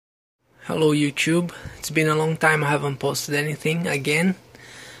Hello YouTube, it's been a long time I haven't posted anything again.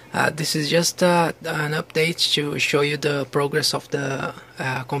 This is just an update to show you the progress of the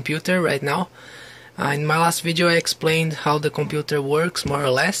computer right now. In my last video I explained how the computer works more or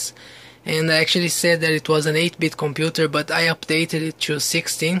less, and I actually said that it was an 8-bit computer, but I updated it to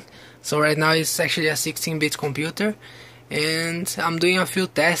 16, so right now it's actually a 16-bit computer, and I'm doing a few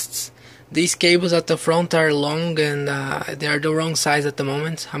tests. These cables at the front are long and they are the wrong size at the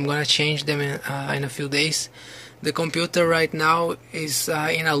moment. I'm gonna change them in a few days. The computer right now is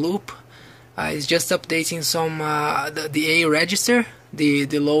in a loop. It's just updating some the A register, the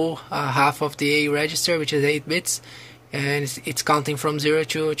low half of the A register, which is 8 bits, and it's counting from 0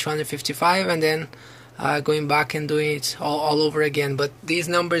 to 255, and then going back and doing it all over again. But these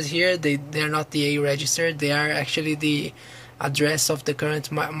numbers here, they're not the A register, they are actually the address of the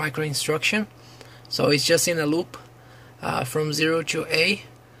current micro instruction. So it's just in a loop from 0 to A,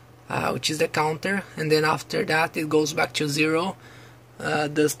 which is the counter, and then after that it goes back to 0,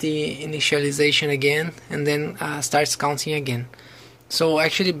 does the initialization again, and then starts counting again. So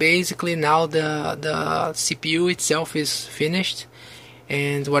actually basically now the CPU itself is finished,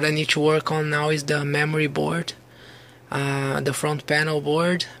 and what I need to work on now is the memory board, the front panel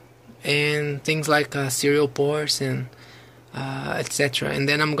board, and things like serial ports and etc. And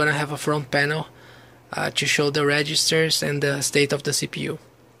then I'm gonna have a front panel to show the registers and the state of the CPU.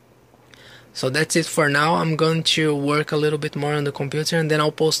 So that's it for now. I'm going to work a little bit more on the computer, and then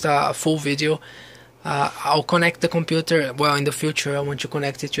I'll post a full video. I'll connect the computer, well, in the future I want to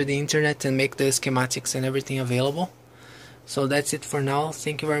connect it to the internet and make the schematics and everything available. So that's it for now.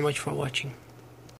 Thank you very much for watching.